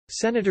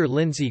Senator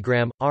Lindsey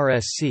Graham,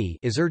 RSC,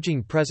 is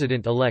urging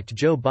President-elect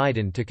Joe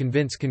Biden to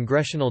convince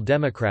congressional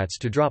Democrats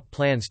to drop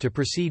plans to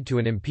proceed to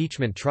an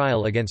impeachment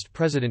trial against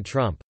President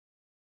Trump.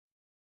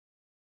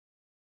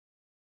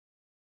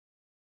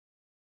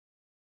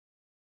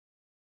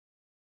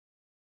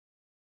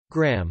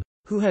 Graham,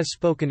 who has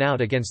spoken out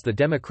against the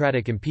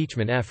Democratic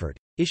impeachment effort,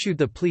 issued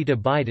the plea to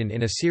Biden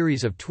in a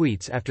series of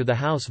tweets after the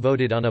House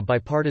voted on a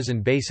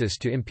bipartisan basis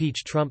to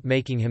impeach Trump,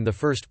 making him the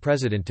first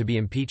president to be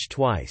impeached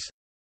twice.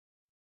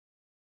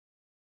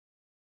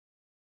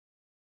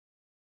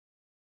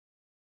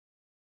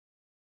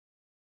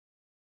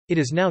 It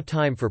is now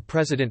time for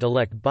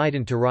President-elect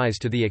Biden to rise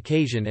to the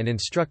occasion and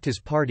instruct his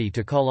party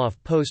to call off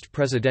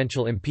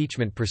post-presidential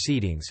impeachment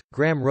proceedings,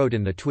 Graham wrote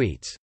in the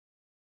tweets.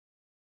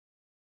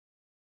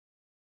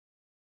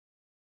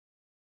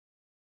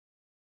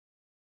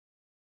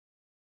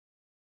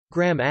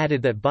 Graham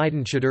added that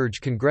Biden should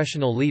urge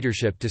congressional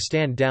leadership to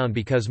stand down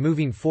because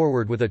moving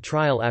forward with a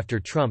trial after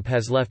Trump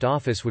has left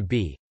office would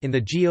be, in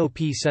the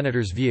GOP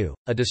senator's view,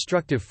 a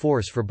destructive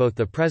force for both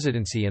the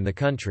presidency and the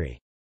country.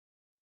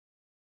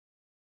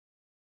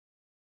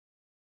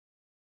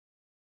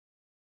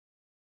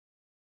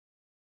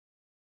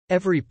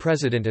 Every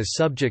president is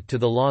subject to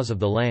the laws of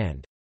the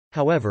land.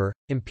 However,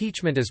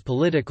 impeachment is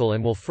political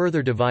and will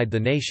further divide the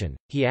nation,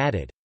 he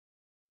added.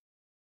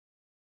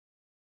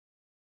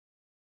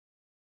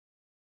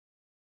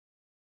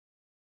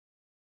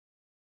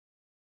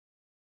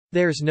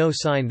 There's no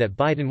sign that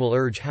Biden will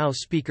urge House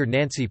Speaker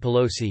Nancy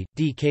Pelosi,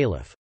 D.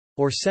 Califf,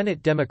 or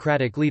Senate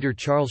Democratic leader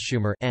Charles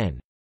Schumer, N.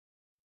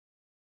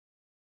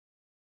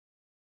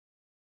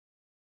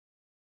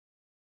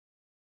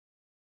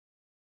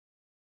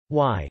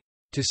 Why?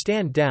 To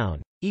stand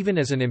down, even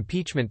as an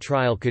impeachment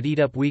trial could eat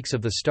up weeks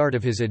of the start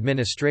of his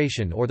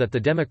administration, or that the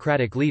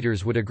Democratic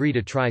leaders would agree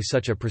to try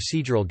such a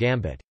procedural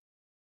gambit.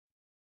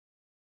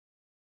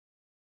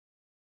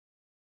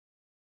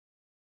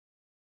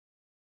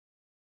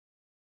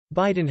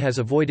 Biden has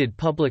avoided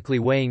publicly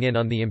weighing in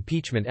on the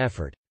impeachment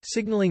effort,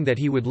 signaling that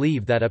he would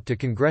leave that up to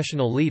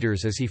congressional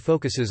leaders as he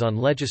focuses on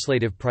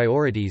legislative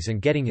priorities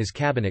and getting his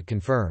cabinet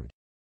confirmed.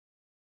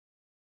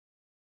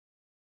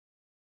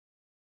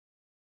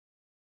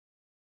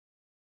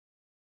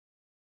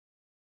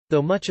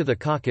 Though much of the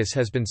caucus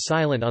has been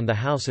silent on the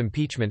House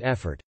impeachment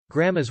effort,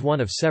 Graham is one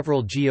of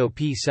several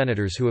GOP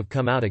senators who have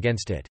come out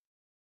against it.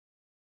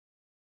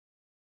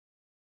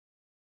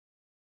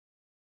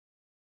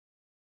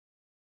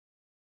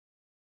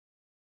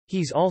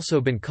 He's also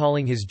been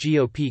calling his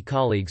GOP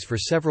colleagues for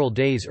several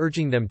days,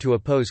 urging them to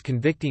oppose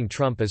convicting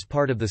Trump as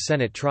part of the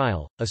Senate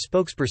trial, a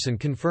spokesperson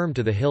confirmed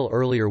to The Hill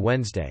earlier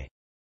Wednesday.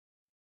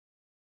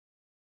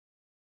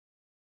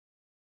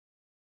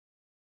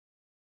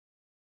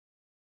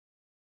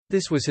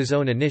 This was his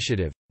own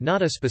initiative,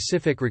 not a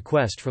specific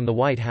request from the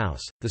White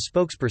House, the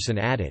spokesperson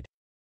added.